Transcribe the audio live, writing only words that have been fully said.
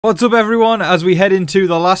What's up everyone? As we head into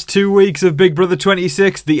the last 2 weeks of Big Brother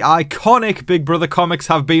 26, the iconic Big Brother comics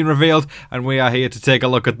have been revealed and we are here to take a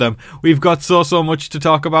look at them. We've got so much to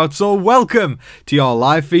talk about, so welcome to your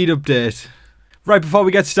live feed update. Right before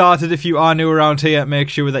we get started, if you are new around here, make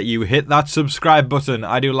sure that you hit that subscribe button.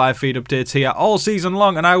 I do live feed updates here all season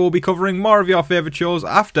long and I will be covering more of your favourite shows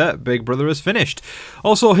after Big Brother is finished.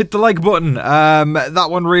 Also hit the like button, that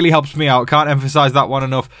one really helps me out, can't emphasise that one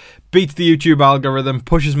enough. Beats the YouTube algorithm,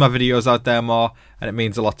 pushes my videos out there more, and it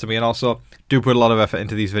means a lot to me. And also, do put a lot of effort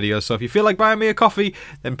into these videos. So if you feel like buying me a coffee,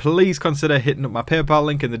 then please consider hitting up my PayPal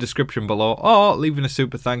link in the description below, or leaving a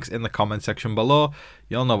super thanks in the comment section below.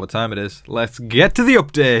 You'll know what time it is. Let's get to the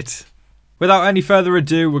update. Without any further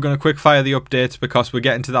ado, we're going to quick fire the updates because we're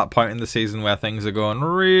getting to that point in the season where things are going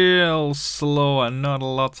real slow and not a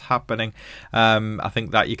lot's happening. I think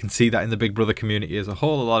that you can see that in the Big Brother community as a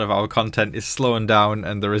whole. A lot of our content is slowing down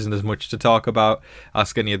and there isn't as much to talk about.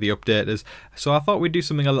 Ask any of the updaters. So I thought we'd do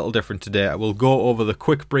something a little different today. We'll go over the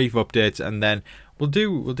quick brief updates and then we'll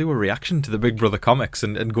do a reaction to the Big Brother comics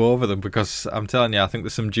and go over them because I'm telling you, I think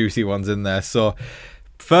there's some juicy ones in there. So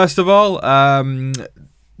first of all,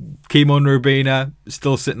 Kimo and Rubina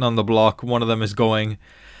still sitting on the block. One of them is going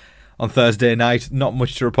on Thursday night. Not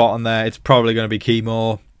much to report on there. It's probably going to be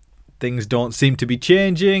Kimo. Things don't seem to be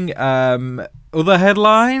changing. Other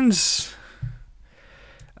headlines?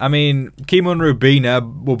 I mean, Kimo and Rubina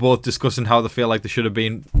were both discussing how they feel like they should have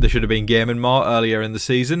been gaming more earlier in the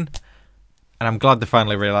season, and I'm glad they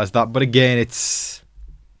finally realised that. But again, it's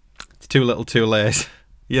too little, too late.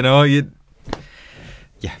 You know, yeah,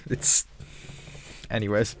 it's.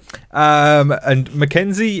 Anyways, and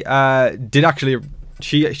Mackenzie did actually,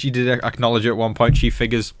 she did acknowledge at one point she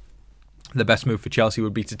figures the best move for Chelsea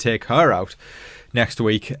would be to take her out next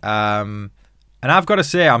week. And I've got to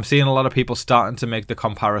say, I'm seeing a lot of people starting to make the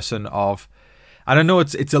comparison of, and I know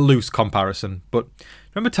it's a loose comparison, but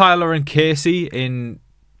remember Tyler and Casey in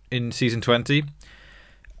season 20?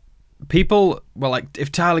 People were like,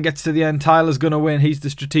 if Tyler gets to the end, Tyler's going to win. He's the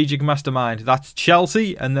strategic mastermind. That's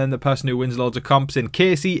Chelsea. And then the person who wins loads of comps in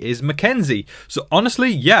Casey is Mackenzie. So honestly,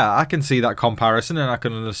 yeah, I can see that comparison and I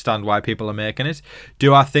can understand why people are making it.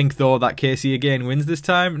 Do I think, though, that Casey again wins this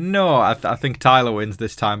time? No, I think Tyler wins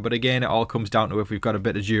this time. But again, it all comes down to if we've got a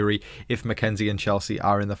bit of jury, if Mackenzie and Chelsea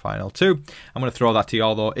are in the final two. I'm going to throw that to you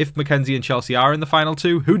all, though. If Mackenzie and Chelsea are in the final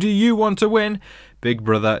two, who do you want to win Big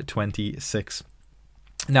Brother 26?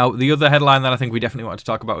 Now, the other headline that I think we definitely wanted to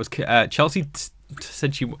talk about was Chelsea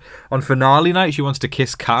said she, on finale night, she wants to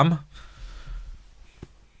kiss Cam.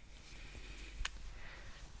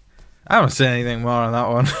 I don't say anything more on that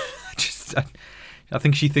one. I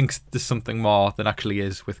think she thinks there's something more than actually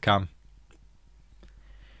is with Cam.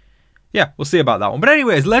 Yeah, we'll see about that one. But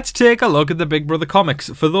anyways, let's take a look at the Big Brother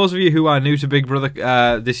comics. For those of you who are new to Big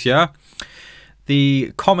Brother this year,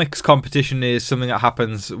 the comics competition is something that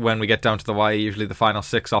happens when we get down to the wire, usually the final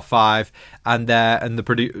 6 or 5, and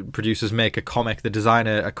the producers make a comic, the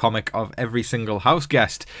designer a comic of every single house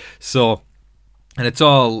guest. So, and it's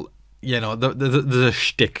all, you know, there's a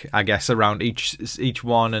shtick, I guess, around each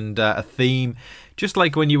one and a theme. Just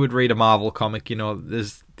like when you would read a Marvel comic, you know,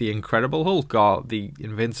 there's the Incredible Hulk or the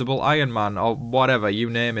Invincible Iron Man or whatever, you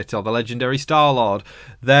name it, or the Legendary Star-Lord.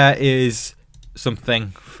 There is something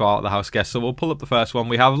for the house guests. So we'll pull up the first one.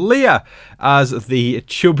 We have Leah as the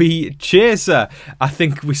chubby chaser. I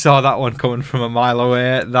think we saw that one coming from a mile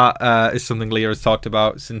away. That is something Leah has talked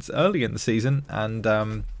about since early in the season, and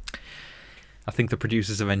I think the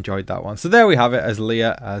producers have enjoyed that one. So there we have it, as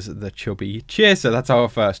Leah as the chubby chaser. That's our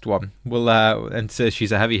first one. We'll and says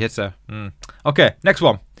she's a heavy hitter. Okay, next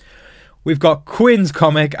one. We've got Quinn's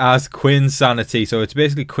comic as Quinn's Sanity. So it's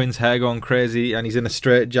basically Quinn's hair going crazy and he's in a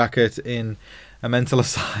straight jacket in a mental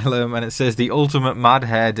asylum, and it says the ultimate mad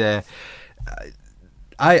hair day.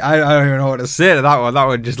 I don't even know what to say to that one. That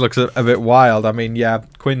one just looks a bit wild. I mean, yeah,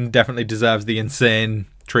 Quinn definitely deserves the insane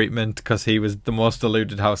treatment because he was the most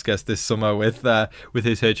eluded house guest this summer with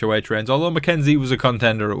his HOH reigns. Although Mackenzie was a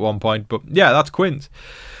contender at one point, but yeah, that's Quinn's.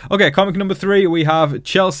 Okay, comic number 3, we have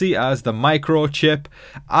Chelsea as the microchip.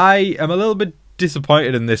 I am a little bit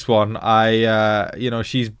disappointed in this one. You know,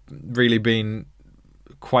 she's really been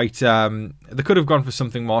quite. They could have gone for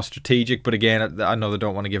something more strategic, but again, I know they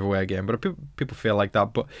don't want to give away a game, but people feel like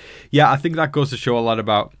that. But yeah, I think that goes to show a lot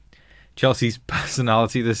about Chelsea's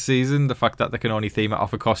personality this season, the fact that they can only theme it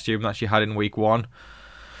off a costume that she had in week 1.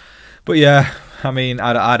 But yeah, I mean,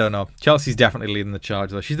 I don't know. Chelsea's definitely leading the charge,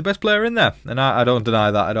 though. She's the best player in there, and I don't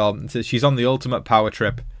deny that at all. She's on the ultimate power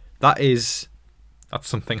trip. That's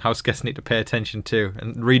something house guests need to pay attention to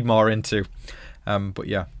and read more into. But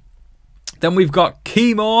yeah. Then we've got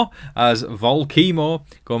Chemo as Volchemo,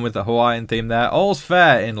 going with the Hawaiian theme there. All's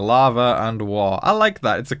fair in lava and war. I like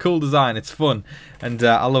that. It's a cool design. It's fun, and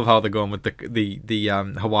I love how they're going with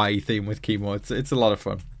the Hawaii theme with Chemo. It's a lot of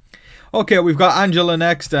fun. Okay, we've got Angela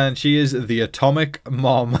next, and she is the Atomic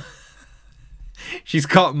Mom. She's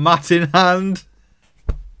got Matt in hand.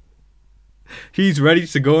 He's ready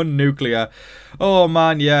to go nuclear. Oh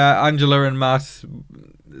man, yeah, Angela and Matt.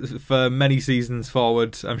 For many seasons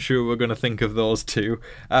forward, I'm sure we're going to think of those two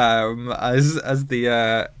as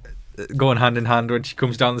the going hand in hand when she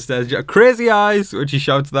comes down the stairs. Crazy eyes when she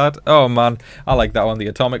shouts that. Oh man, I like that one. The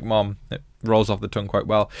Atomic Mom. It rolls off the tongue quite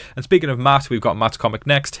well. And speaking of Matt, we've got Matt's comic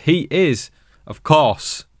next. He is, of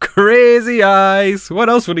course, Crazy Eyes. What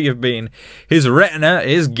else would he have been? His retina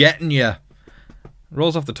is getting you.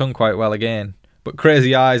 Rolls off the tongue quite well again. But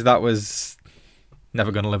Crazy Eyes, that was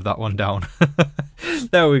never going to live that one down.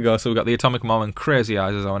 There we go. So we've got the Atomic Mom and Crazy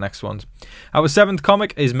Eyes as our next ones. Our 7th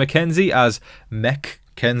comic is Mackenzie as Mech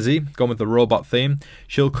Kenzie, going with the robot theme.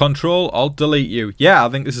 She'll control, alt, delete you. Yeah, I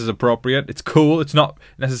think this is appropriate. It's cool. It's not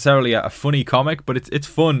necessarily a funny comic, but it's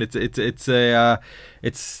fun. It's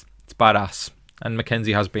badass. And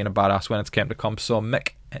Mackenzie has been a badass when it's came to comps. So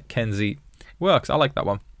Mech Kenzie works. I like that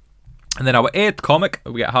one. And then our 8th comic,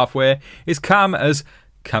 we get halfway, is Cam as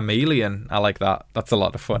Chameleon. I like that. That's a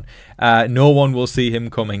lot of fun. No one will see him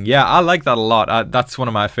coming. Yeah, I like that a lot. That's one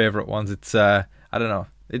of my favourite ones. It's I don't know.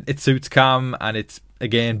 It suits Cam, and it's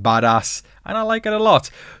again badass, and I like it a lot.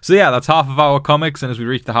 So yeah, that's half of our comics, and as we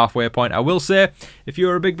reach the halfway point, I will say, if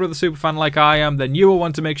you're a Big Brother superfan like I am, then you will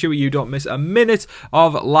want to make sure you don't miss a minute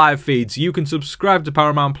of live feeds. You can subscribe to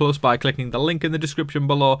Paramount Plus by clicking the link in the description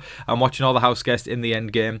below and watching all the house guests in the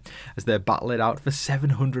end game as they battle it out for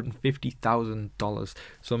 $750,000.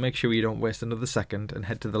 So make sure you don't waste another second and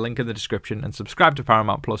head to the link in the description and subscribe to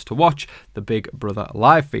Paramount Plus to watch the Big Brother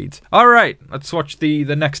live feeds. Alright, let's watch the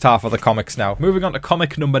next half of the comics now. Moving on to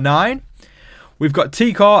comic number 9. We've got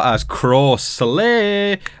T-Core as Crow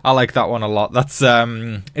Slay. I like that one a lot. That's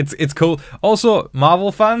it's cool. Also,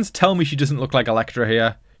 Marvel fans, tell me she doesn't look like Elektra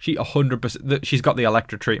here. She 100%, she's got the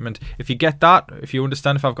Elektra treatment. If you get that, if you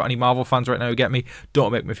understand, if I've got any Marvel fans right now who get me,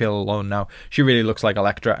 don't make me feel alone now. She really looks like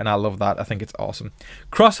Elektra, and I love that. I think it's awesome.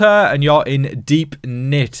 Crosshair and you're in deep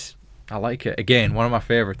knit. I like it. Again, one of my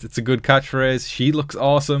favorites. It's a good catchphrase. She looks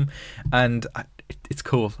awesome, and it's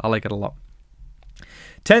cool. I like it a lot.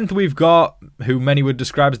 10th, we've got who many would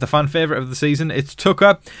describe as the fan favourite of the season. It's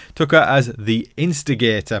Tucker. Tucker as the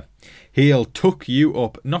Instigator. He'll tuck you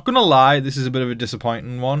up. Not going to lie, this is a bit of a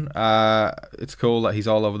disappointing one. It's cool that he's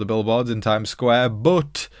all over the billboards in Times Square,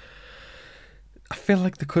 but I feel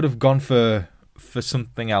like they could have gone for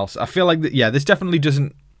something else. I feel like, yeah, this definitely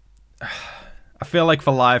doesn't... I feel like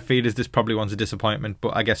for live feeders, this probably one's a disappointment,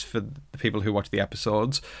 but I guess for the people who watch the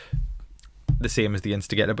episodes, the same as the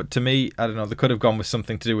Instigator. But to me, I don't know, they could have gone with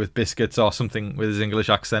something to do with biscuits or something with his English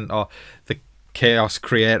accent or the Chaos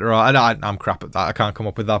Creator, or I'm crap at that, I can't come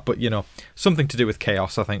up with that, but you know, something to do with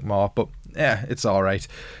chaos, I think more. But yeah, it's alright.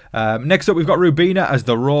 Next up, we've got Rubina as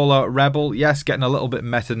the Roller Rebel. Yes, getting a little bit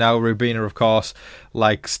meta now. Rubina, of course,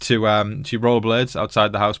 likes to she rollerblades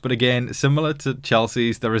outside the house, but again, similar to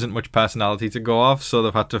Chelsea's, there isn't much personality to go off, so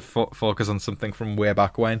they've had to focus on something from way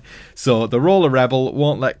back when. So the Roller Rebel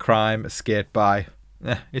won't let crime skate by.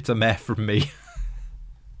 It's a meh from me.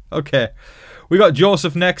 Okay, we got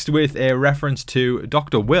Joseph next with a reference to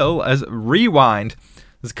Dr. Will as Rewind.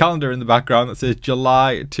 There's a calendar in the background that says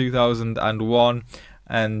July 2001,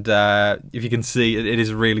 and if you can see, it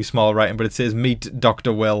is really small writing, but it says Meet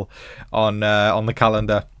Dr. Will on the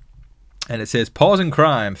calendar, and it says Pausing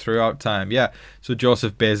crime throughout time. Yeah, so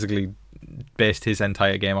Joseph basically based his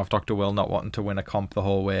entire game off Dr. Will not wanting to win a comp the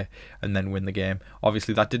whole way and then win the game.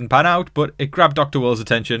 Obviously that didn't pan out, but it grabbed Dr. Will's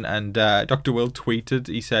attention, and Dr. Will tweeted,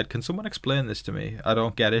 he said, "Can someone explain this to me? I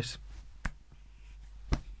don't get it."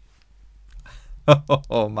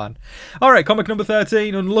 Oh man. Alright, comic number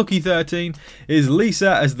 13, Unlucky 13, is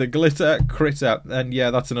Lisa as the Glitter Critter. And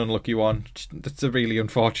yeah, that's an unlucky one. That's a really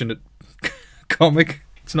unfortunate comic.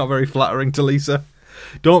 It's not very flattering to Lisa.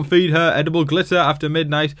 Don't feed her edible glitter after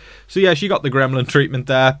midnight. So yeah, she got the gremlin treatment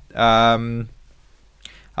there.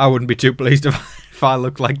 I wouldn't be too pleased if I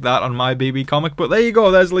looked like that on my BB comic, but there you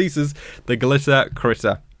go, there's Lisa's the Glitter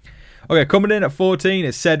Critter. Okay, coming in at 14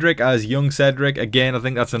 is Cedric as Young Cedric. Again, I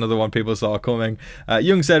think that's another one people saw coming.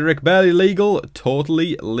 Young Cedric, barely legal,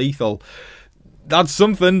 totally lethal. That's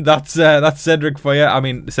something. That's Cedric for you. I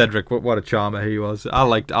mean, Cedric, what a charmer he was. I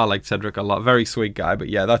liked Cedric a lot. Very sweet guy. But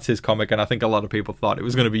yeah, that's his comic, and I think a lot of people thought it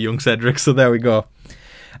was going to be Young Cedric. So there we go.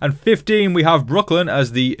 And 15, we have Brooklyn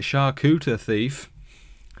as the Charcuterie Thief.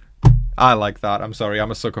 I like that. I'm sorry,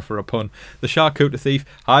 I'm a sucker for a pun. The charcuterie thief,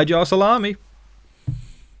 hide your salami.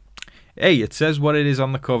 Hey, it says what it is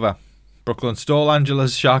on the cover. Brooklyn stole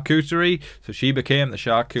Angela's charcuterie, so she became the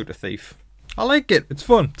charcuterie thief. I like it. It's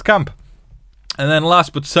fun. It's camp. And then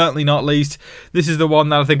last but certainly not least, this is the one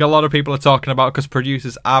that I think a lot of people are talking about because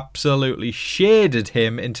producers absolutely shaded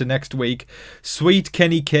him into next week. Sweet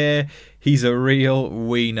Kenney K, he's a real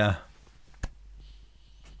wiener.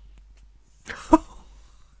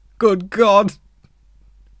 Good God.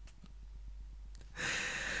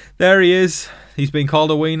 There he is. He's been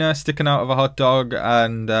called a wiener, sticking out of a hot dog,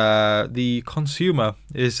 and the consumer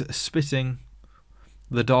is spitting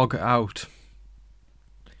the dog out.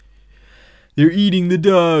 They're eating the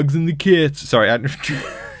dogs and the cats. Sorry,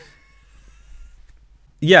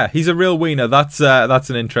 yeah, he's a real wiener. That's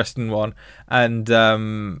an interesting one, and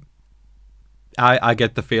I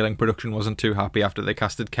get the feeling production wasn't too happy after they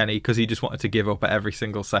casted Kenney because he just wanted to give up at every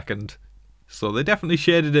single second. So they definitely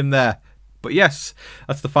shaded him there. But yes,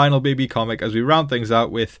 that's the final BB comic as we round things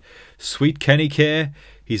out with Sweet Kenney K.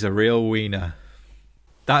 He's a real wiener.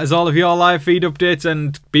 That is all of your live feed updates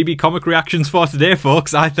and BB comic reactions for today,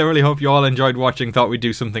 folks. I thoroughly hope you all enjoyed watching. Thought we'd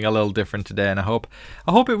do something a little different today, and I hope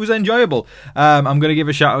it was enjoyable. I'm going to give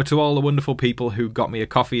a shout out to all the wonderful people who got me a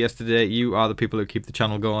coffee yesterday. You are the people who keep the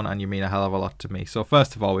channel going, and you mean a hell of a lot to me. So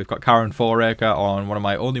first of all, we've got Karen Foraker on one of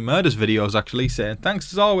my Only Murders videos, actually, saying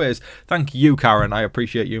thanks as always. Thank you, Karen. I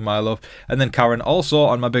appreciate you, my love. And then Karen also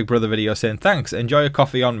on my Big Brother video saying thanks. Enjoy a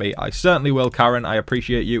coffee on me. I certainly will, Karen. I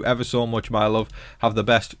appreciate you ever so much, my love. Have the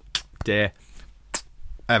best day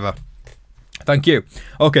ever. Thank you.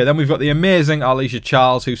 Okay, then we've got the amazing Alicia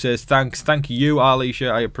Charles who says thanks. Thank you, Alicia.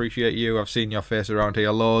 I appreciate you. I've seen your face around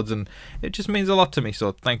here loads and it just means a lot to me,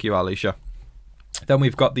 so thank you, Alicia. Then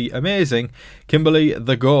we've got the amazing Kimberly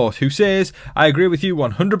the Goat who says, I agree with you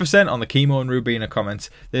 100% on the Chemo and Rubina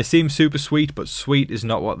comments. They seem super sweet, but sweet is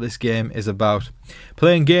not what this game is about.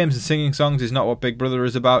 Playing games and singing songs is not what Big Brother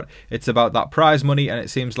is about. It's about that prize money, and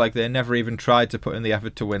it seems like they never even tried to put in the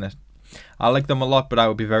effort to win it. I like them a lot, but I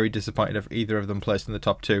would be very disappointed if either of them placed in the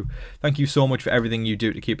top 2. Thank you so much for everything you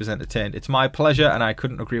do to keep us entertained. It's my pleasure, and I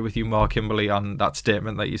couldn't agree with you more, Kimberly, on that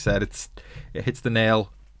statement that you said. It hits the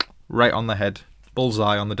nail right on the head.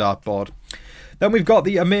 Bullseye on the dartboard. Then we've got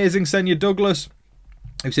the amazing Senya Douglas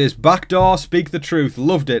who says, backdoor, speak the truth.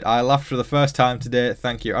 Loved it. I laughed for the first time today.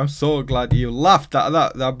 Thank you. I'm so glad you laughed.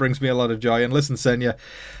 That brings me a lot of joy. And listen, Senya,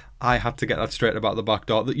 I had to get that straight about the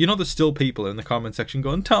backdoor. You know, there's still people in the comment section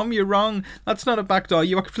going, Tom, you're wrong. That's not a backdoor.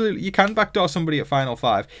 You can backdoor somebody at Final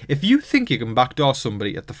 5. If you think you can backdoor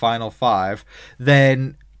somebody at the Final 5,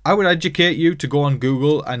 then I would educate you to go on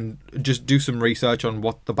Google and just do some research on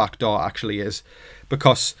what the backdoor actually is.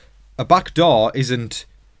 Because a backdoor isn't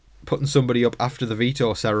putting somebody up after the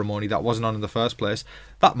veto ceremony that wasn't on in the first place.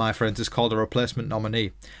 That, my friends, is called a replacement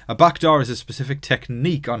nominee. A backdoor is a specific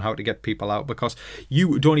technique on how to get people out because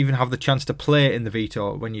you don't even have the chance to play in the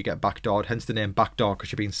veto when you get backdoored, hence the name backdoor,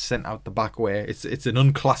 because you're being sent out the back way. It's an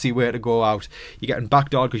unclassy way to go out. You're getting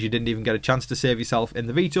backdoored because you didn't even get a chance to save yourself in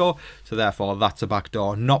the veto, so therefore that's a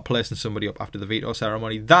backdoor, not placing somebody up after the veto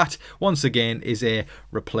ceremony. That, once again, is a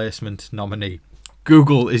replacement nominee.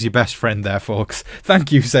 Google is your best friend there, folks.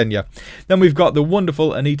 Thank you, Senya. Then we've got the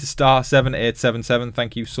wonderful Anita Star 7877.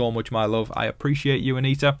 Thank you so much, my love. I appreciate you,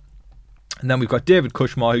 Anita. And then we've got David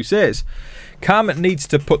Cushmore who says, Carmen needs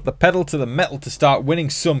to put the pedal to the metal to start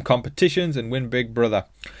winning some competitions and win Big Brother.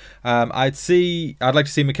 I'd like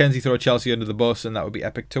to see Mackenzie throw Chelsea under the bus, and that would be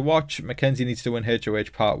epic to watch. Mackenzie needs to win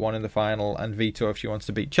HOH Part 1 in the final and veto if she wants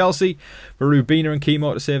to beat Chelsea. For Rubina and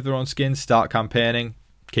Chemo to save their own skins, start campaigning.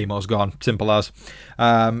 Chemo's gone, simple as.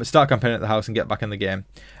 Start campaigning at the house and get back in the game.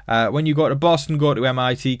 When you go to Boston, go to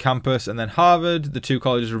MIT campus and then Harvard. The two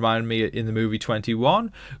colleges remind me in the movie 21.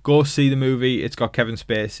 Go see the movie. It's got Kevin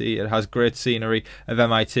Spacey. It has great scenery of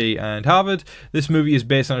MIT and Harvard. This movie is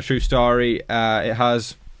based on a true story. It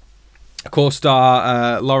has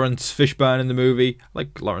co-star Lawrence Fishburne in the movie. I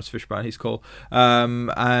like Lawrence Fishburne, he's cool.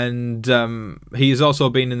 And he has also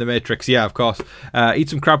been in The Matrix, yeah, of course.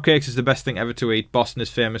 Eat some crab cakes is the best thing ever to eat. Boston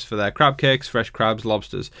is famous for their crab cakes, fresh crabs,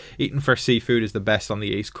 lobsters. Eating fresh seafood is the best on the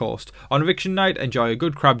East Coast. On eviction night, enjoy a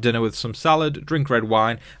good crab dinner with some salad, drink red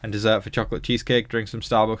wine, and dessert for chocolate cheesecake, drink some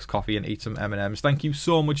Starbucks coffee, and eat some M&Ms. Thank you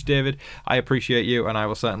so much, David. I appreciate you, and I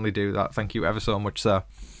will certainly do that. Thank you ever so much, sir.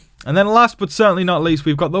 And then last but certainly not least,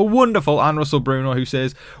 we've got the wonderful Anne Russell Bruno who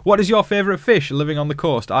says, what is your favourite fish living on the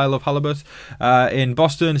coast? I love halibut. In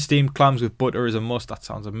Boston, steamed clams with butter is a must. That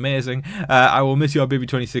sounds amazing. I will miss your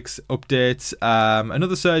BB26 updates.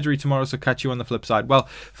 Another surgery tomorrow, so catch you on the flip side. Well,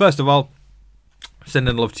 first of all,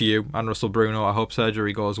 Sending love to you, Anne Russell Bruno. I hope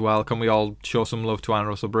surgery goes well. Can we all show some love to Anne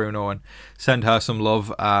Russell Bruno and send her some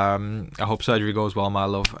love? I hope surgery goes well, my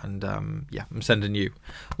love. And yeah, I'm sending you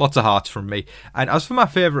lots of hearts from me. And as for my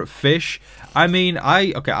favourite fish, I mean,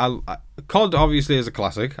 cod obviously is a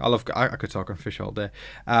classic. I could talk on fish all day.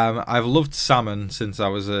 I've loved salmon since I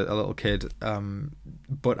was a little kid.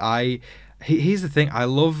 But here's the thing. I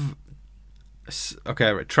love.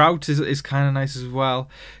 Okay, trout is kind of nice as well.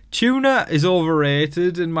 Tuna is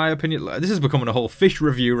overrated in my opinion. This is becoming a whole fish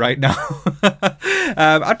review right now.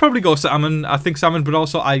 I'd probably go salmon. I think salmon, but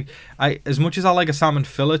also I as much as I like a salmon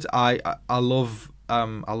fillet, I love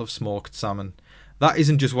smoked salmon. That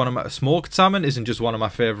isn't just one of my smoked salmon isn't just one of my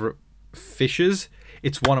favorite fishes.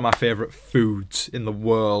 It's one of my favourite foods in the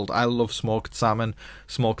world. I love smoked salmon.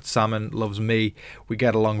 Smoked salmon loves me. We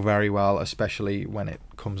get along very well, especially when it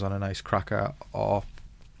comes on a nice cracker or,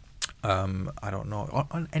 I don't know,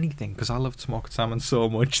 on anything, because I love smoked salmon so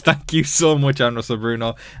much. Thank you so much, Anne Russell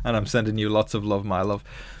Bruno, and I'm sending you lots of love, my love.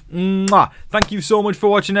 Mwah. Thank you so much for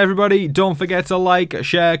watching, everybody. Don't forget to like,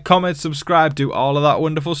 share, comment, subscribe, do all of that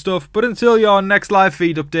wonderful stuff. But until your next live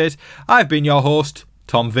feed update, I've been your host,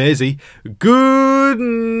 Tom Vasey. Good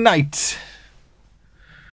night.